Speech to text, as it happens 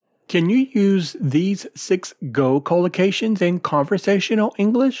Can you use these 6 Go collocations in conversational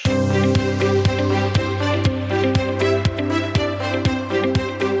English?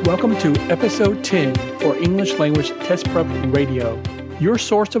 Welcome to Episode 10 for English Language Test Prep Radio, your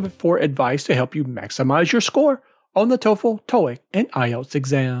source for advice to help you maximize your score on the TOEFL, TOEIC, and IELTS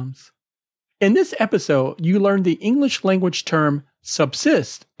exams. In this episode, you learn the English language term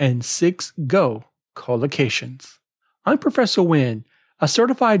subsist and 6 Go collocations. I'm Professor Nguyen, a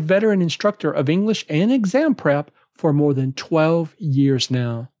certified veteran instructor of English and exam prep for more than 12 years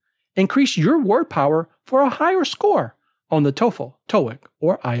now. Increase your word power for a higher score on the TOEFL, TOEIC,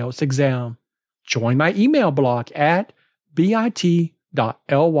 or IELTS exam. Join my email blog at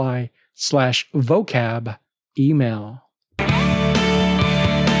bit.ly/vocab email.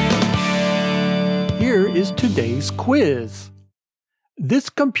 Here is today's quiz. This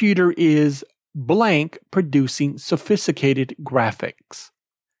computer is blank producing sophisticated graphics.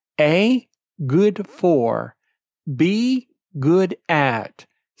 A, good for. B, good at.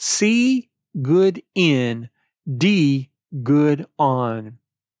 C, good in. D, good on.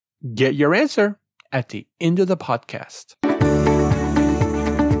 Get your answer at the end of the podcast.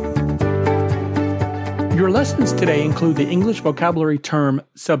 Your lessons today include the English vocabulary term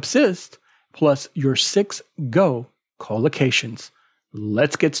subsist plus your 6 Go collocations.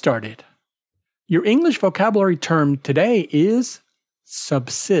 Let's get started. Your English vocabulary term today is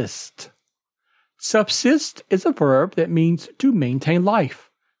subsist. Subsist is a verb that means to maintain life,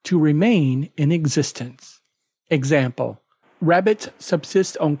 to remain in existence. Example, rabbits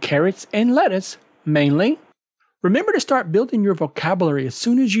subsist on carrots and lettuce, mainly. Remember to start building your vocabulary as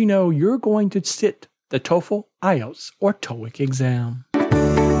soon as you know you're going to sit the TOEFL, IELTS, or TOEIC exam.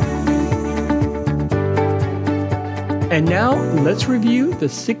 And now, let's review the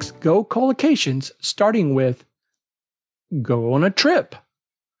 6 Go collocations, starting with go on a trip,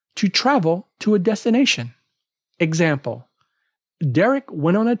 to travel to a destination. Example, Derek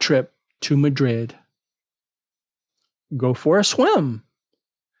went on a trip to Madrid. Go for a swim,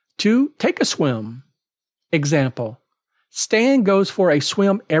 to take a swim. Example, Stan goes for a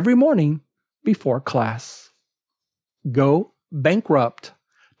swim every morning before class. Go bankrupt,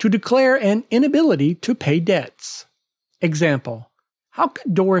 to declare an inability to pay debts. Example, how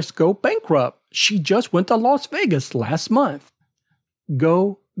could Doris go bankrupt? She just went to Las Vegas last month.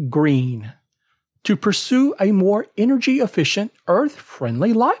 Go green, to pursue a more energy-efficient,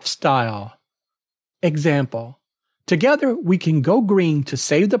 earth-friendly lifestyle. Example, together we can go green to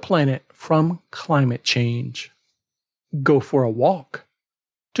save the planet from climate change. Go for a walk,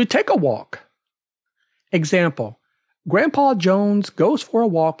 to take a walk. Example, Grandpa Jones goes for a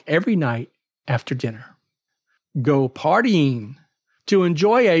walk every night after dinner. Go partying, to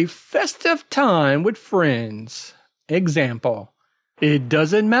enjoy a festive time with friends. Example, it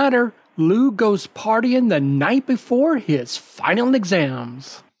doesn't matter, Lou goes partying the night before his final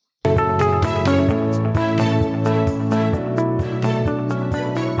exams.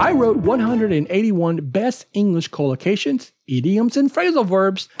 I wrote 181 best English collocations, idioms, and phrasal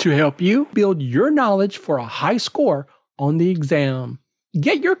verbs to help you build your knowledge for a high score on the exam.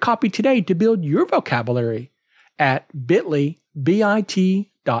 Get your copy today to build your vocabulary at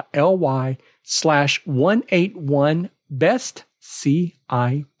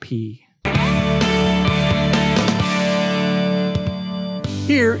bit.ly/181bestcip.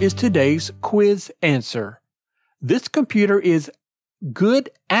 Here is today's quiz answer. This computer is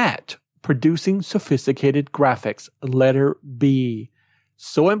good at producing sophisticated graphics, letter B.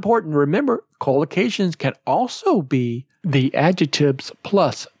 So important, remember, collocations can also be the adjectives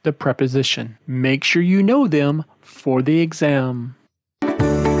plus the preposition. Make sure you know them for the exam.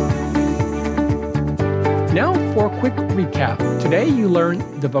 Now for a quick recap. Today you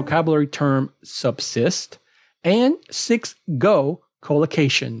learned the vocabulary term subsist and 6 Go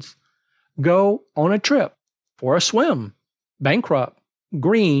collocations. Go on a trip, for a swim, bankrupt,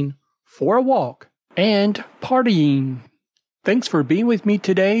 green, for a walk, and partying. Thanks for being with me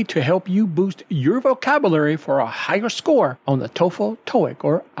today to help you boost your vocabulary for a higher score on the TOEFL, TOEIC,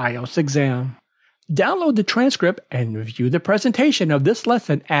 or IELTS exam. Download the transcript and view the presentation of this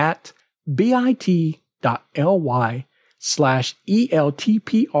lesson at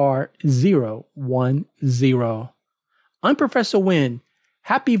bit.ly/ELTPR010. I'm Professor Nguyen.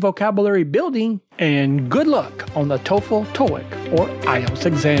 Happy vocabulary building and good luck on the TOEFL, TOEIC, or IELTS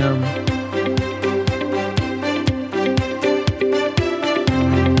exam.